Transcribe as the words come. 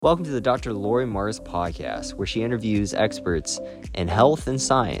Welcome to the Dr. Lori Mars podcast, where she interviews experts in health and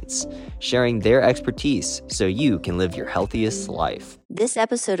science, sharing their expertise so you can live your healthiest life. This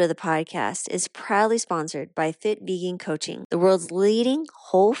episode of the podcast is proudly sponsored by Fit Vegan Coaching, the world's leading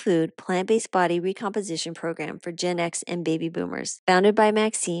whole food, plant-based body recomposition program for Gen X and baby boomers. Founded by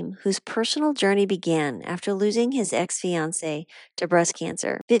Maxime, whose personal journey began after losing his ex-fiancée to breast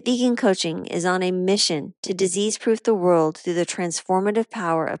cancer, Fit Vegan Coaching is on a mission to disease-proof the world through the transformative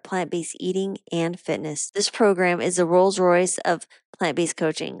power of plant-based eating and fitness. This program is the Rolls-Royce of plant-based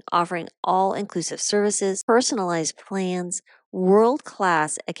coaching, offering all-inclusive services, personalized plans,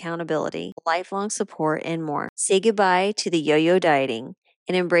 world-class accountability, lifelong support, and more. Say goodbye to the yo-yo dieting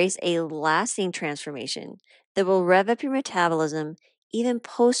and embrace a lasting transformation that will rev up your metabolism even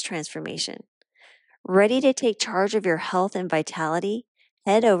post-transformation. Ready to take charge of your health and vitality?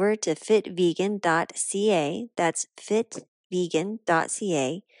 Head over to fitvegan.ca, that's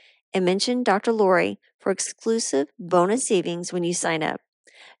fitvegan.ca, and mention Dr. Lori for exclusive bonus savings when you sign up.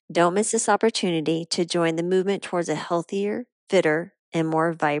 Don't miss this opportunity to join the movement towards a healthier, fitter, and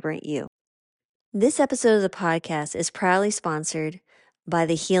more vibrant you. This episode of the podcast is proudly sponsored by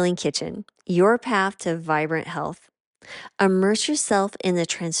The Healing Kitchen, your path to vibrant health. Immerse yourself in the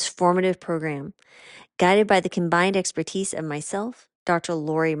transformative program, guided by the combined expertise of myself, Dr.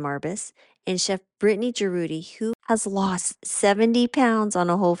 Lori Marbus, and Chef Brittany Giroudi, who has lost 70 pounds on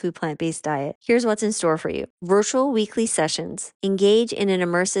a whole food plant-based diet. Here's what's in store for you. Virtual weekly sessions. Engage in an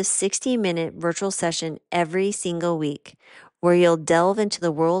immersive 60-minute virtual session every single week, where you'll delve into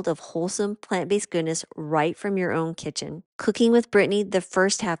the world of wholesome plant-based goodness right from your own kitchen. Cooking with Brittany the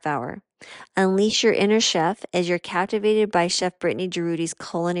first half hour. Unleash your inner chef as you're captivated by Chef Brittany Giroudi's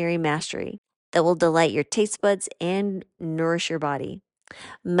culinary mastery that will delight your taste buds and nourish your body.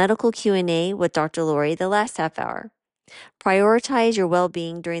 Medical Q&A with Dr. Lori the last half hour. Prioritize your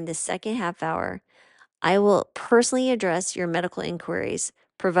well-being during the second half hour. I will personally address your medical inquiries,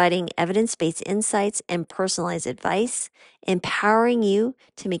 providing evidence-based insights and personalized advice, empowering you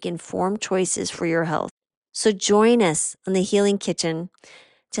to make informed choices for your health. So join us on the Healing Kitchen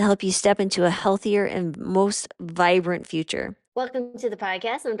to help you step into a healthier and most vibrant future. Welcome to the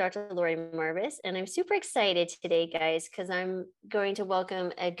podcast. I'm Dr. Lori Marvis, and I'm super excited today, guys, because I'm going to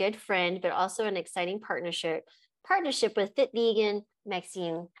welcome a good friend, but also an exciting partnership with Fit Vegan,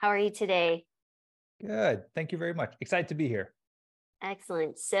 Maxime. How are you today? Good. Thank you very much. Excited to be here.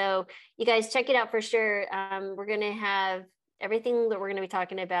 Excellent. So you guys check it out for sure. We're going to have everything that we're going to be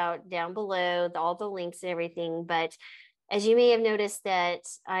talking about down below, all the links and everything. But as you may have noticed that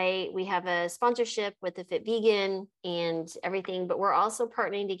we have a sponsorship with the Fit Vegan and everything, but we're also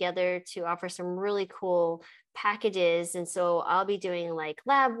partnering together to offer some really cool packages. And so I'll be doing like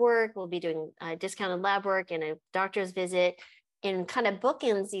lab work. We'll be doing discounted lab work and a doctor's visit, and kind of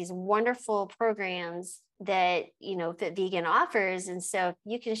bookends these wonderful programs that, Fit Vegan offers. And so if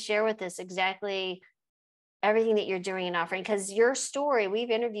you can share with us exactly everything that you're doing and offering, because your story, we've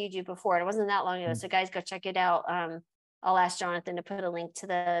interviewed you before. It wasn't that long ago. So guys, go check it out. I'll ask Jonathan to put a link to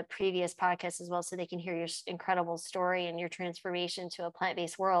the previous podcast as well, so they can hear your incredible story and your transformation to a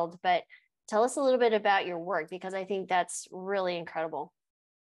plant-based world. But tell us a little bit about your work, because I think that's really incredible.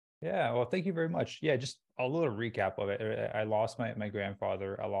 Yeah, well, thank you very much. Yeah, just a little recap of it. I lost my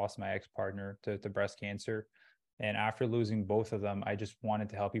grandfather. I lost my ex-partner to breast cancer. And after losing both of them, I just wanted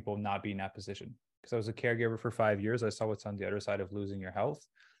to help people not be in that position, because I was a caregiver for 5 years. I saw what's on the other side of losing your health.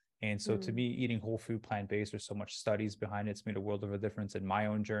 And so to me, eating whole food, plant-based, there's so much studies behind it. It's made a world of a difference in my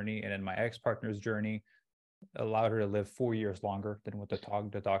own journey and in my ex-partner's journey. Allowed her to live 4 years longer than what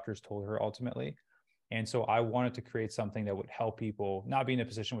the doctors told her ultimately. And so I wanted to create something that would help people not be in a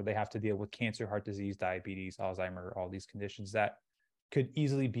position where they have to deal with cancer, heart disease, diabetes, Alzheimer, all these conditions that could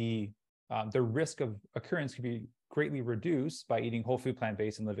easily be, the risk of occurrence could be greatly reduced by eating whole food,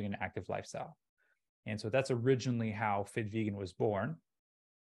 plant-based, and living an active lifestyle. And so that's originally how Fit Vegan was born.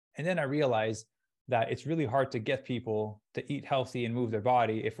 And then I realized that it's really hard to get people to eat healthy and move their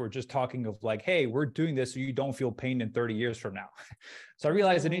body if we're just talking of like, hey, we're doing this so you don't feel pain in 30 years from now. So I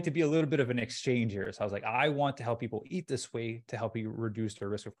realized there need to be a little bit of an exchange here. So I was like, I want to help people eat this way to help you reduce their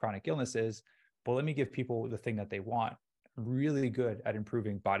risk of chronic illnesses, but let me give people the thing that they want. I'm really good at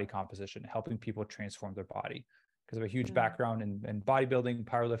improving body composition, helping people transform their body, because I have a huge background in bodybuilding,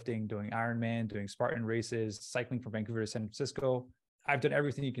 powerlifting, doing Ironman, doing Spartan races, cycling from Vancouver to San Francisco. I've done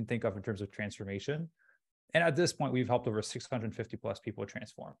everything you can think of in terms of transformation. And at this point, we've helped over 650 plus people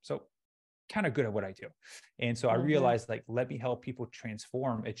transform. So kind of good at what I do. And so I realized, like, let me help people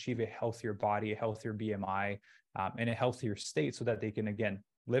transform, achieve a healthier body, a healthier BMI, and a healthier state, so that they can, again,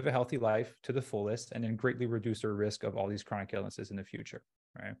 live a healthy life to the fullest and then greatly reduce their risk of all these chronic illnesses in the future.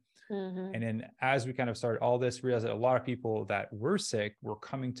 right? Mm-hmm. And then as we kind of started all this, realized that a lot of people that were sick were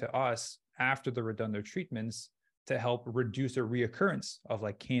coming to us after they were done their treatments to help reduce the reoccurrence of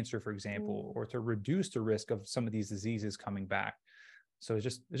like cancer, for example, or to reduce the risk of some of these diseases coming back. So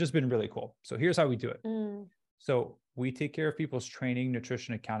it's just been really cool. So here's how we do it. So we take care of people's training,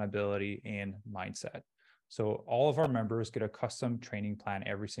 nutrition, accountability, and mindset. So all of our members get a custom training plan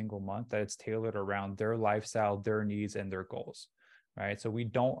every single month that it's tailored around their lifestyle, their needs, and their goals. Right. So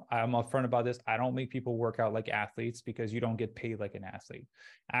I'm upfront about this. I don't make people work out like athletes because you don't get paid like an athlete.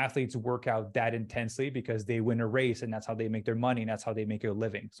 Athletes work out that intensely because they win a race and that's how they make their money and that's how they make a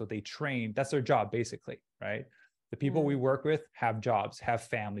living. So they train. That's their job, basically. Right. The people we work with have jobs, have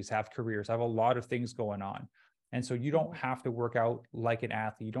families, have careers, have a lot of things going on. And so you don't have to work out like an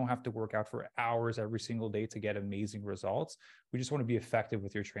athlete. You don't have to work out for hours every single day to get amazing results. We just want to be effective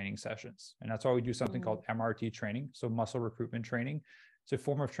with your training sessions. And that's why we do something called MRT training, so muscle recruitment training. It's a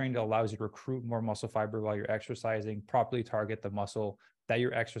form of training that allows you to recruit more muscle fiber while you're exercising, properly target the muscle that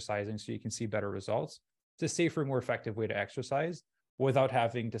you're exercising so you can see better results. It's a safer, more effective way to exercise without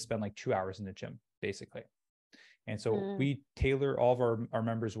having to spend like 2 hours in the gym, basically. And so we tailor all of our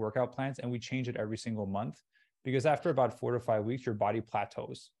members' workout plans and we change it every single month. Because after about 4 to 5 weeks, your body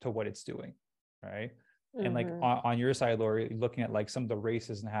plateaus to what it's doing, right? And like on your side, Lori, looking at like some of the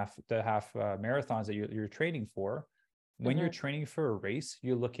races and the half marathons that you're training for, when you're training for a race,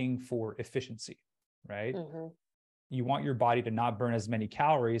 you're looking for efficiency, right? You want your body to not burn as many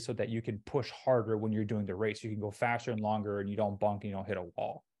calories so that you can push harder when you're doing the race. You can go faster and longer and you don't bunk and you don't hit a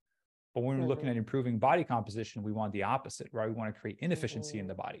wall. But when we're looking at improving body composition, we want the opposite, right? We want to create inefficiency in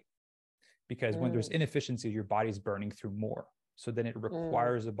the body. Because when there's inefficiency, your body's burning through more. So then it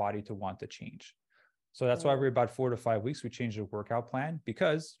requires the body to want to change. So that's why every about 4 to 5 weeks, we change the workout plan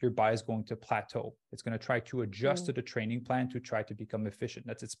because your body is going to plateau. It's going to try to adjust to the training plan to try to become efficient.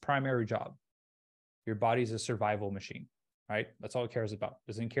 That's its primary job. Your body is a survival machine, right? That's all it cares about.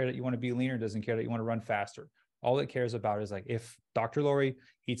 Doesn't care that you want to be leaner, doesn't care that you want to run faster. All it cares about is like, if Dr. Lori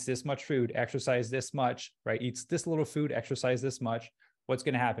eats this much food, exercise this much, right? Eats this little food, exercise this much, what's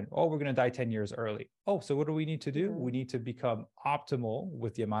going to happen? Oh, we're going to die 10 years early. Oh, so what do we need to do? We need to become optimal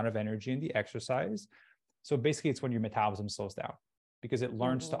with the amount of energy and the exercise. So basically, it's when your metabolism slows down because it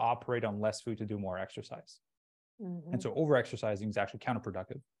learns to operate on less food to do more exercise. And so over-exercising is actually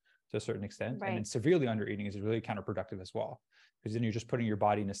counterproductive to a certain extent. And then severely under-eating is really counterproductive as well, because then you're just putting your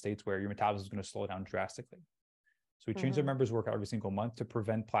body in a state where your metabolism is going to slow down drastically. So we change our members' workout every single month to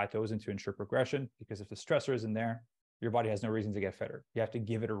prevent plateaus and to ensure progression, because if the stressor isn't there, your body has no reason to get fitter. You have to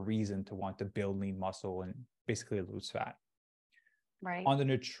give it a reason to want to build lean muscle and basically lose fat. Right. On the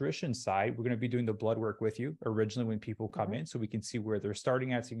nutrition side, we're going to be doing the blood work with you originally when people come in, so we can see where they're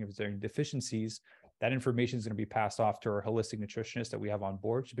starting at, seeing if there's any deficiencies. That information is going to be passed off to our holistic nutritionist that we have on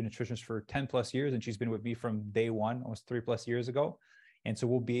board. She's been a nutritionist for 10 plus years, and she's been with me from day one, almost 3+ years ago. And so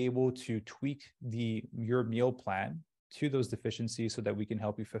we'll be able to tweak your meal plan to those deficiencies so that we can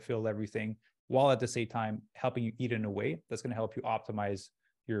help you fulfill everything, while at the same time helping you eat in a way that's going to help you optimize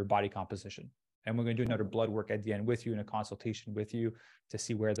your body composition. And we're going to do another blood work at the end with you, in a consultation with you, to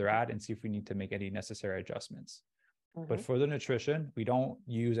see where they're at and see if we need to make any necessary adjustments. But for the nutrition, we don't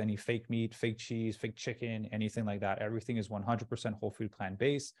use any fake meat, fake cheese, fake chicken, anything like that. Everything is 100% whole food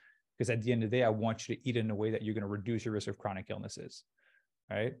plant-based, because at the end of the day, I want you to eat in a way that you're going to reduce your risk of chronic illnesses,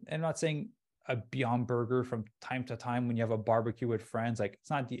 right? And I'm not saying a Beyond Burger from time to time when you have a barbecue with friends, like, it's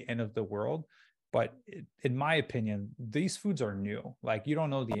not the end of the world. But in my opinion, these foods are new. Like, you don't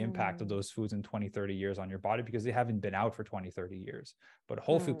know the impact of those foods in 20, 30 years on your body because they haven't been out for 20, 30 years. But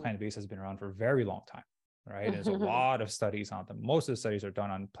whole food plant-based has been around for a very long time, right? There's a lot of studies on them. Most of the studies are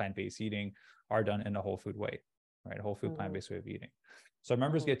done on plant-based eating, are done in a whole food way, right? A whole food plant-based way of eating. So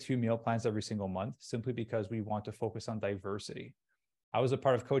members get 2 meal plans every single month, simply because we want to focus on diversity. I was a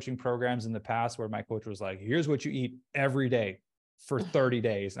part of coaching programs in the past where my coach was like, here's what you eat every day for 30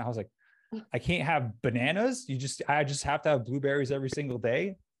 days. And I was like, I can't have bananas. I just have to have blueberries every single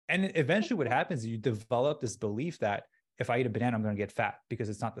day. And eventually what happens is you develop this belief that if I eat a banana, I'm going to get fat because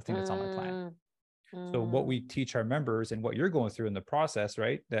it's not the thing that's on my plan. So what we teach our members, and what you're going through in the process,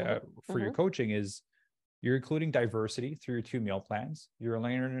 right, for your coaching, is you're including diversity through your 2 meal plans. You're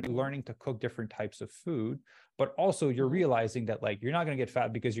learning to cook different types of food, but also you're realizing that, like, you're not going to get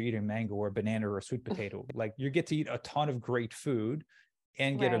fat because you're eating mango or banana or a sweet potato. Like, you get to eat a ton of great food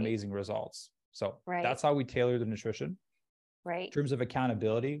and get amazing results. So that's how we tailor the nutrition. Right. In terms of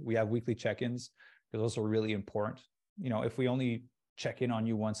accountability, we have weekly check-ins. They're also really important. You know, if we only check in on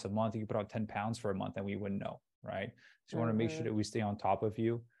you once a month, you can put on 10 pounds for a month and we wouldn't know, right? So you want to make sure that we stay on top of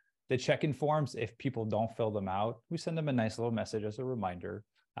you. The check-in forms, if people don't fill them out, we send them a nice little message as a reminder.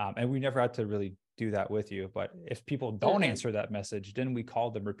 And we never had to really do that with you. But if people don't answer that message, then we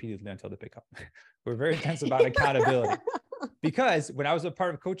call them repeatedly until they pick up. We're very intense about accountability. Because when I was a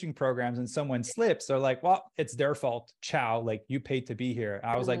part of coaching programs and someone slips, they're like, well, it's their fault. Ciao. Like, you paid to be here.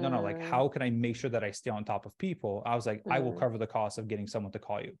 I was like, no, like, how can I make sure that I stay on top of people? I was like, I will cover the cost of getting someone to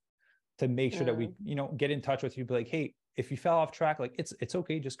call you to make sure that we, get in touch with you. Be like, hey, if you fell off track, like it's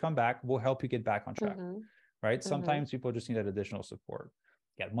okay. Just come back. We'll help you get back on track. Right. Sometimes people just need that additional support.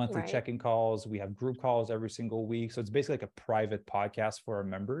 We got monthly check-in calls. We have group calls every single week. So it's basically like a private podcast for our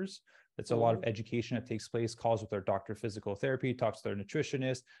members. It's a lot of education that takes place, calls with their doctor of physical therapy, talks to their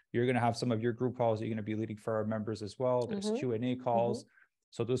nutritionist. You're going to have some of your group calls that you're going to be leading for our members as well. There's Q&A calls.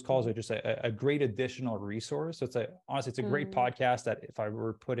 So those calls are just a great additional resource. So honestly, it's a great podcast that if I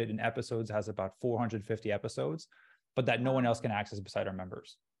were to put it in episodes, has about 450 episodes, but that no one else can access beside our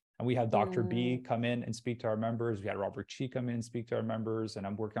members. And we have Dr. B come in and speak to our members. We had Robert Chi come in and speak to our members. And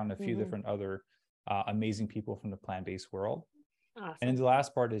I'm working on a few different other amazing people from the plant-based world. Awesome. And then the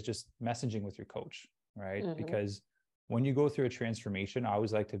last part is just messaging with your coach, right? Because when you go through a transformation, I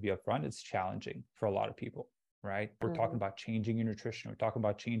always like to be upfront. It's challenging for a lot of people, right? We're talking about changing your nutrition. We're talking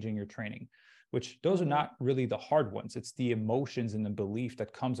about changing your training, which those are not really the hard ones. It's the emotions and the belief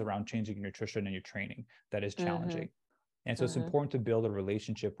that comes around changing your nutrition and your training that is challenging. And so it's important to build a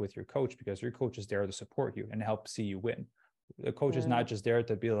relationship with your coach, because your coach is there to support you and help see you win. The coach is not just there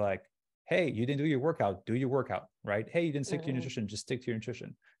to be like, hey, you didn't do your workout, do your workout, right? Hey, you didn't stick to your nutrition, just stick to your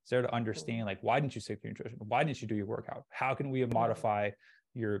nutrition. It's there to understand, like, why didn't you stick to your nutrition? Why didn't you do your workout? How can we modify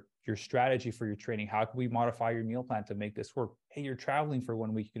your strategy for your training? How can we modify your meal plan to make this work? Hey, you're traveling for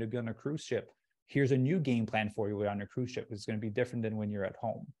 1 week, you're gonna be on a cruise ship. Here's a new game plan for you on your cruise ship. It's gonna be different than when you're at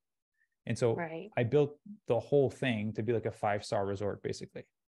home. And so I built the whole thing to be like a 5-star resort, basically.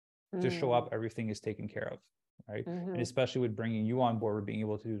 Just show up, everything is taken care of. Right. And especially with bringing you on board, we're being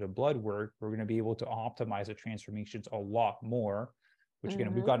able to do the blood work. We're going to be able to optimize the transformations a lot more, which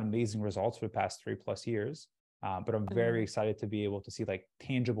again, we've gotten amazing results for the past 3+ years. But I'm very excited to be able to see like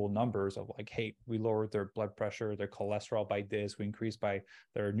tangible numbers of like, hey, we lowered their blood pressure, their cholesterol by this, we increased by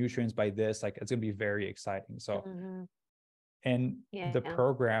their nutrients by this. Like, it's going to be very exciting. So, and the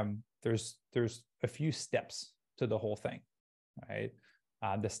program, there's a few steps to the whole thing, right?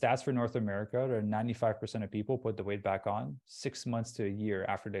 The stats for North America are 95% of people put the weight back on 6 months to a year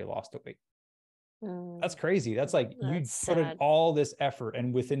after they lost the weight. That's crazy. That's like, you put in all this effort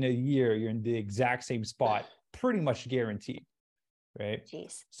and within a year, you're in the exact same spot, pretty much guaranteed, right?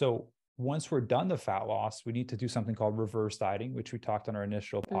 Jeez. So once we're done the fat loss, we need to do something called reverse dieting, which we talked on our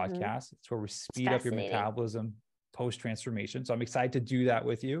initial podcast. It's where we speed up your metabolism post-transformation. So I'm excited to do that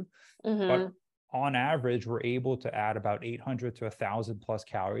with you. But on average, we're able to add about 800 to 1,000 plus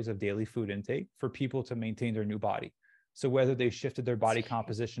calories of daily food intake for people to maintain their new body. So whether they shifted their body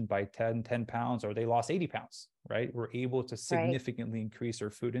composition by 10 pounds or they lost 80 pounds, right? We're able to significantly increase their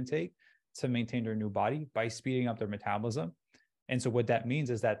food intake to maintain their new body by speeding up their metabolism. And so what that means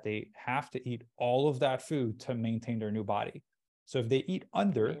is that they have to eat all of that food to maintain their new body. So if they eat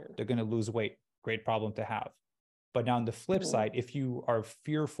under, they're going to lose weight. Great problem to have. But now on the flip side, if you are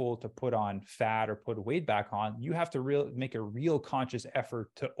fearful to put on fat or put weight back on, you have to make a real conscious effort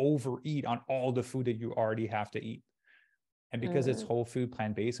to overeat on all the food that you already have to eat. And because it's whole food,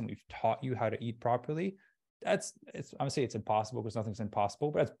 plant-based, and we've taught you how to eat properly, I'm gonna say it's impossible because nothing's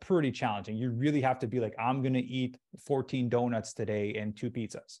impossible, but that's pretty challenging. You really have to be like, I'm going to eat 14 donuts today and 2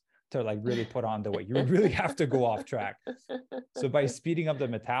 pizzas to like really put on the weight. You really have to go off track. So by speeding up the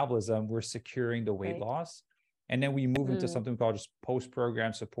metabolism, we're securing the weight loss. And then we move into something called just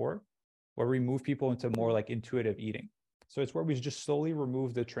post-program support, where we move people into more like intuitive eating. So it's where we just slowly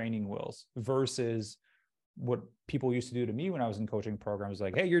remove the training wheels versus what people used to do to me when I was in coaching programs,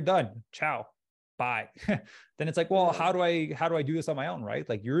 like, hey, you're done. Ciao. Bye. Then it's like, well, how do I do this on my own, right?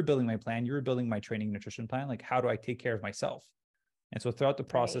 Like, you're building my plan, you're building my training nutrition plan. Like, how do I take care of myself? And so throughout the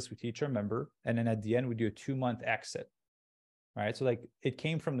process, we teach our member. And then at the end, we do a 2-month exit. Right. So like, it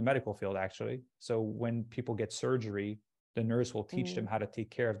came from the medical field, actually. So when people get surgery, the nurse will teach them how to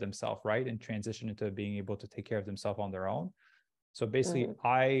take care of themselves, right? And transition into being able to take care of themselves on their own. So basically,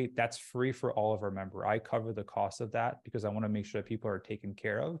 that's free for all of our members. I cover the cost of that because I want to make sure that people are taken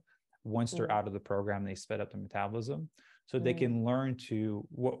care of once they're out of the program, they sped up the metabolism. So they can learn to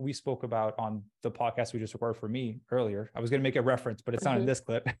what we spoke about on the podcast we just recorded for me earlier. I was going to make a reference, but it's not in this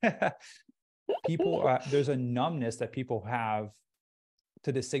clip. People, there's a numbness that people have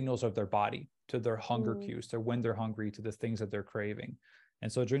to the signals of their body, to their hunger cues, to when they're hungry, to the things that they're craving.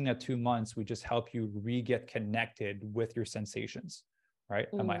 And so during that 2 months, we just help you get connected with your sensations, right?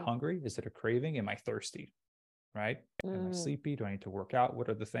 Am I hungry? Is it a craving? Am I thirsty? Right? Am I sleepy? Do I need to work out? What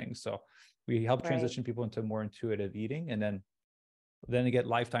are the things? So we help transition people into more intuitive eating, and then they get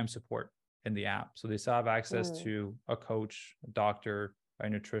lifetime support in the app. So they still have access to a coach, a doctor, a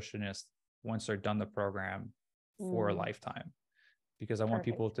nutritionist once they're done the program for a lifetime. Because I want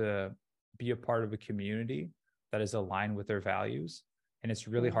people to be a part of a community that is aligned with their values. And it's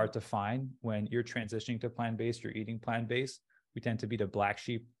really hard to find when you're transitioning to plant-based, you're eating plant-based. We tend to be the black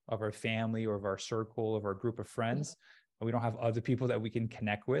sheep of our family or of our circle, of our group of friends. And we don't have other people that we can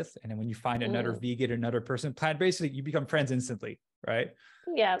connect with. And then when you find another vegan, another person plant-based, you become friends instantly, right?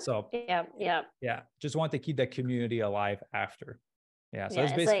 Yeah. So yeah. Just want to keep that community alive after. Yeah. So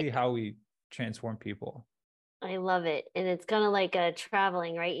that's it's basically like, how we transform people. I love it. And it's kind of like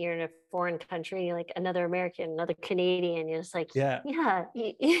traveling, right? You're in a foreign country, like another American, another Canadian. You're just like, that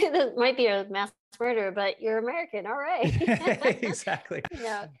might be a mass murder, but you're American. All right. Exactly.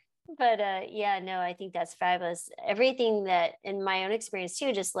 But no, I think that's fabulous. Everything that in my own experience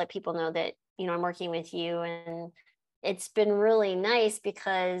too, just let people know that, I'm working with you, and it's been really nice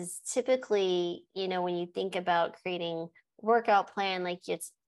because typically, when you think about creating workout plan, like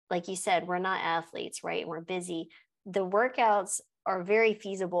you said, we're not athletes, right? We're busy. The workouts are very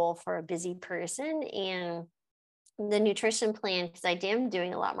feasible for a busy person, and the nutrition plan, because I am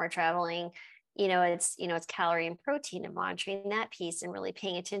doing a lot more traveling, it's calorie and protein and monitoring that piece and really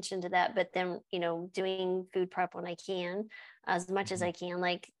paying attention to that. But then, doing food prep when I can, as much as I can.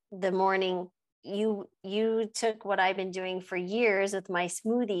 Like the morning, you took what I've been doing for years with my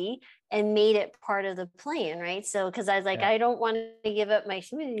smoothie and made it part of the plan, right? So because I was like, I don't want to give up my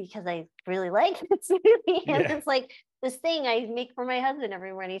smoothie because I really like the smoothie. And it's like this thing I make for my husband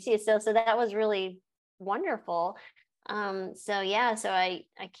every morning too. So that was really wonderful. So I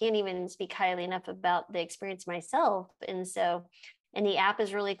can't even speak highly enough about the experience myself. And the app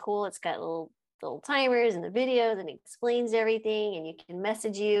is really cool. It's got little timers and the videos, and it explains everything, and you can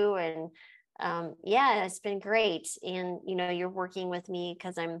message you, and it's been great. And you're working with me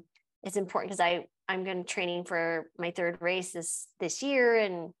because it's important, because I'm going to training for my third race this year,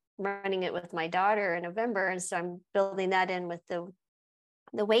 and running it with my daughter in November. And so I'm building that in with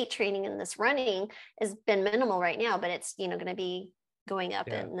the weight training, and this running has been minimal right now, but it's, going to be going up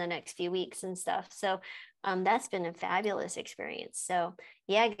in the next few weeks and stuff. So that's been a fabulous experience. So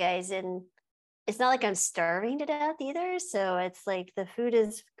guys, and it's not like I'm starving to death either. So it's like the food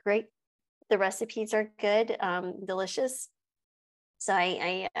is great. The recipes are good, delicious. So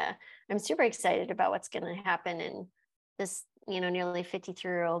I'm super excited about what's going to happen in this, nearly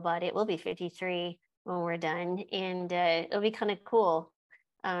 53-year-old body. It will be 53 when we're done, and it'll be kind of cool.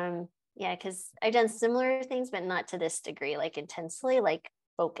 Because I've done similar things, but not to this degree, like intensely, like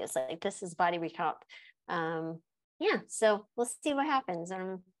focus, like this is body recomp. So we'll see what happens.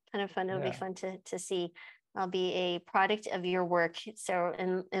 Kind of fun. It'll be fun to see. I'll be a product of your work. So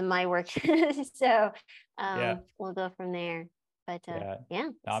in my work. So we'll go from there. But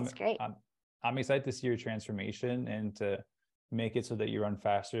this is great. I'm excited to see your transformation and to make it so that you run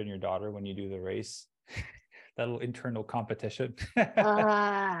faster than your daughter when you do the race. That little internal competition.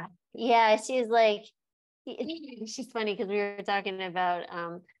 She's like, she's funny because we were talking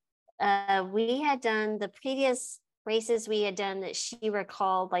about we had done the previous races we had done that she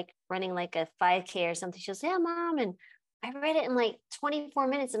recalled, like running like a 5K or something. She goes, yeah, Mom, and I read it in like 24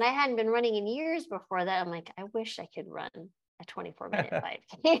 minutes, and I hadn't been running in years before that. I'm like, I wish I could run a 24-minute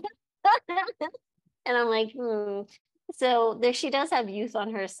 5K. And I'm like, So she does have youth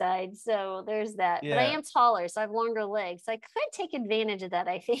on her side. So there's that. But I am taller, so I have longer legs. So I could take advantage of that,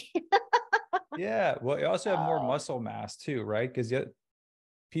 I think. Well, you also have more muscle mass too, right? Because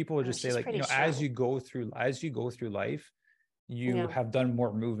people will just say, like, as you go through life, you have done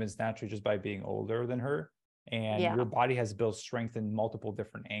more movements naturally just by being older than her. And your body has built strength in multiple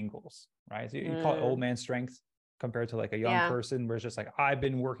different angles, right? So you call it old man strength compared to like a young person, where it's just like, I've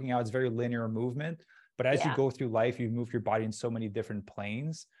been working out, it's very linear movement. But as you go through life, you move your body in so many different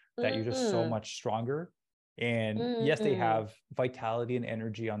planes that you're just so much stronger. And yes, they have vitality and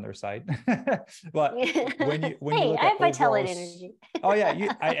energy on their side. But when you look I at have vitality energy.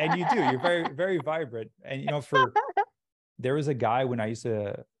 And you do. You're very, very vibrant. And there was a guy when I used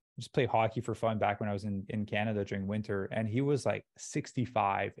to just play hockey for fun back when I was in Canada during winter, and he was like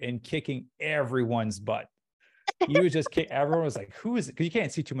 65 and kicking everyone's butt. He was just everyone was like, who is it? Because you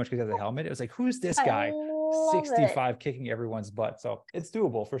can't see too much because he has a helmet. It was like, who's this guy? 65 kicking everyone's butt. So it's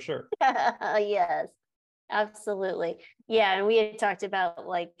doable for sure. Yes, absolutely. Yeah. And we had talked about,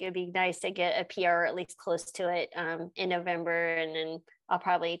 like, it'd be nice to get a PR, or at least close to it, in November. And then I'll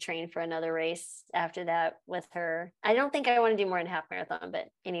probably train for another race after that with her. I don't think I want to do more than half marathon, but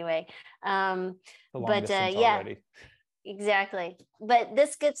anyway. The long distance yeah, already. exactly. But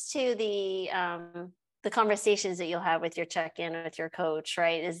this gets to the conversations that you'll have with your check-in with your coach,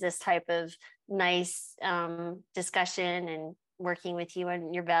 right? Is this type of nice discussion and working with you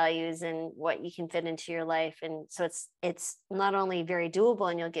and your values and what you can fit into your life. And so it's not only very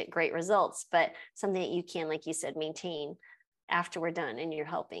doable and you'll get great results, but something that you can, like you said, maintain after we're done and you're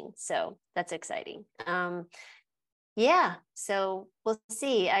helping. So that's exciting. Yeah, so we'll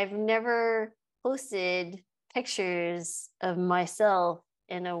see. I've never posted pictures of myself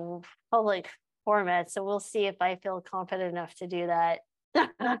in a public format, so we'll see if I feel confident enough to do that.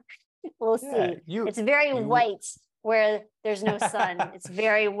 We'll see. It's very white where there's no sun. It's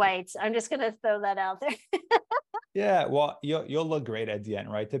very white. I'm just going to throw that out there. Yeah, well, you'll look great at the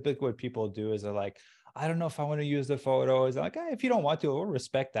end, right? Typically what people do is they're like, I don't know if I want to use the photos. I'm like, if you don't want to, we'll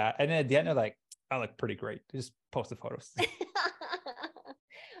respect that. And then at the end, they're like, I look pretty great. Just post the photos.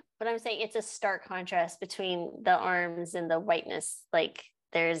 But I'm saying it's a stark contrast between the arms and the whiteness. Like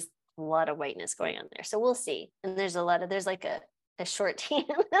there's a lot of whiteness going on there. So we'll see. And there's like a short tan.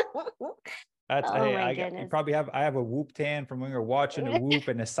 I have a Whoop tan from when we were watching a Whoop,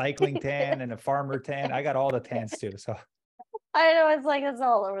 and a cycling tan and a farmer tan. I got all the tans too. So I know it's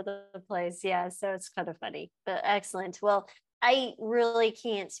all over the place. Yeah. So it's kind of funny, but excellent. Well, I really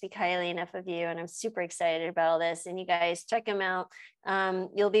can't speak highly enough of you, and I'm super excited about all this. And you guys check them out.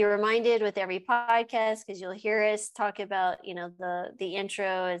 You'll be reminded with every podcast because you'll hear us talk about, the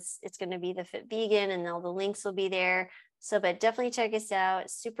intro. It's going to be the Fit Vegan, and all the links will be there. So, but definitely check us out.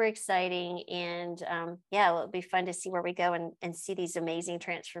 It's super exciting. And it'll be fun to see where we go and see these amazing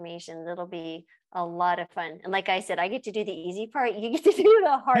transformations. It'll be a lot of fun. And like I said, I get to do the easy part. You get to do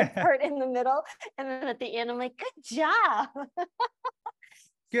the hard part in the middle. And then at the end, I'm like, good job.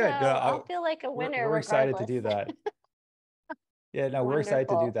 Good. So I'll feel like a winner. We're excited to do that. Yeah, no, we're excited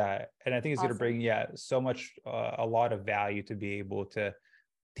to do that. And I think it's going to bring, so much, a lot of value to be able to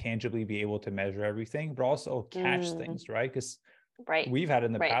tangibly be able to measure everything, but also catch things, right? Because we've had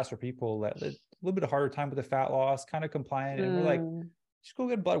in the past where people that a little bit harder time with the fat loss, kind of compliant, and we're like, just go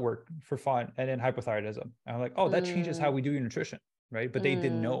get blood work for fun, and then hypothyroidism. And I'm like, oh, that changes how we do your nutrition, right? But they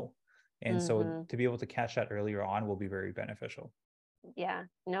didn't know, and so to be able to catch that earlier on will be very beneficial. Yeah,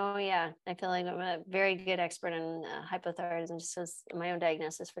 no, yeah, I feel like I'm a very good expert in hypothyroidism, just as my own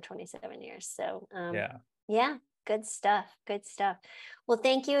diagnosis for 27 years. So yeah. Good stuff. Well,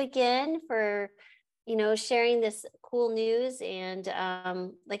 thank you again for, sharing this cool news. And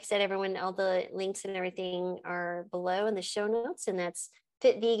like I said, everyone, all the links and everything are below in the show notes. And that's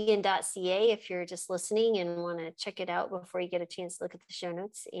fitvegan.ca if you're just listening and want to check it out before you get a chance to look at the show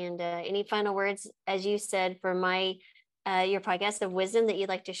notes. And any final words, as you said, for your podcast of wisdom that you'd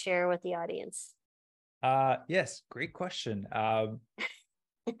like to share with the audience? Yes, great question.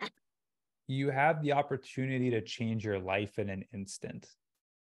 You have the opportunity to change your life in an instant.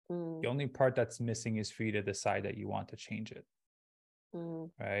 The only part that's missing is for you to decide that you want to change it.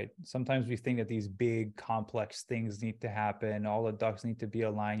 Right? Sometimes we think that these big, complex things need to happen. All the ducks need to be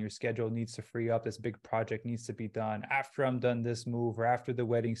aligned. Your schedule needs to free up. This big project needs to be done after I'm done this move or after the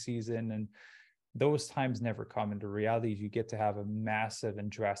wedding season. And those times never come. Into reality, you get to have a massive and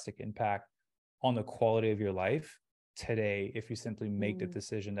drastic impact on the quality of your life today if you simply make the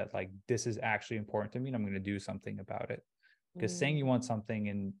decision that like, this is actually important to me and I'm going to do something about it. Because saying you want something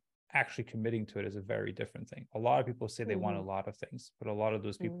and actually committing to it is a very different thing. A lot of people say they want a lot of things, but a lot of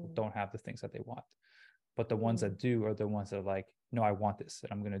those people don't have the things that they want. But the ones that do are the ones that are like, no, I want this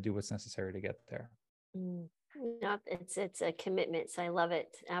and I'm going to do what's necessary to get there. No, it's a commitment. So I love it.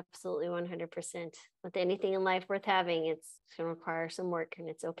 Absolutely 100%. With anything in life worth having, it's going to require some work, and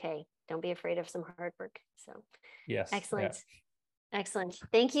it's okay. Don't be afraid of some hard work. So yes. Excellent. Yeah. Excellent.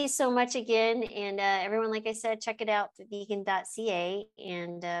 Thank you so much again. And everyone, like I said, check it out, vegan.ca,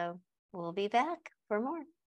 and we'll be back for more.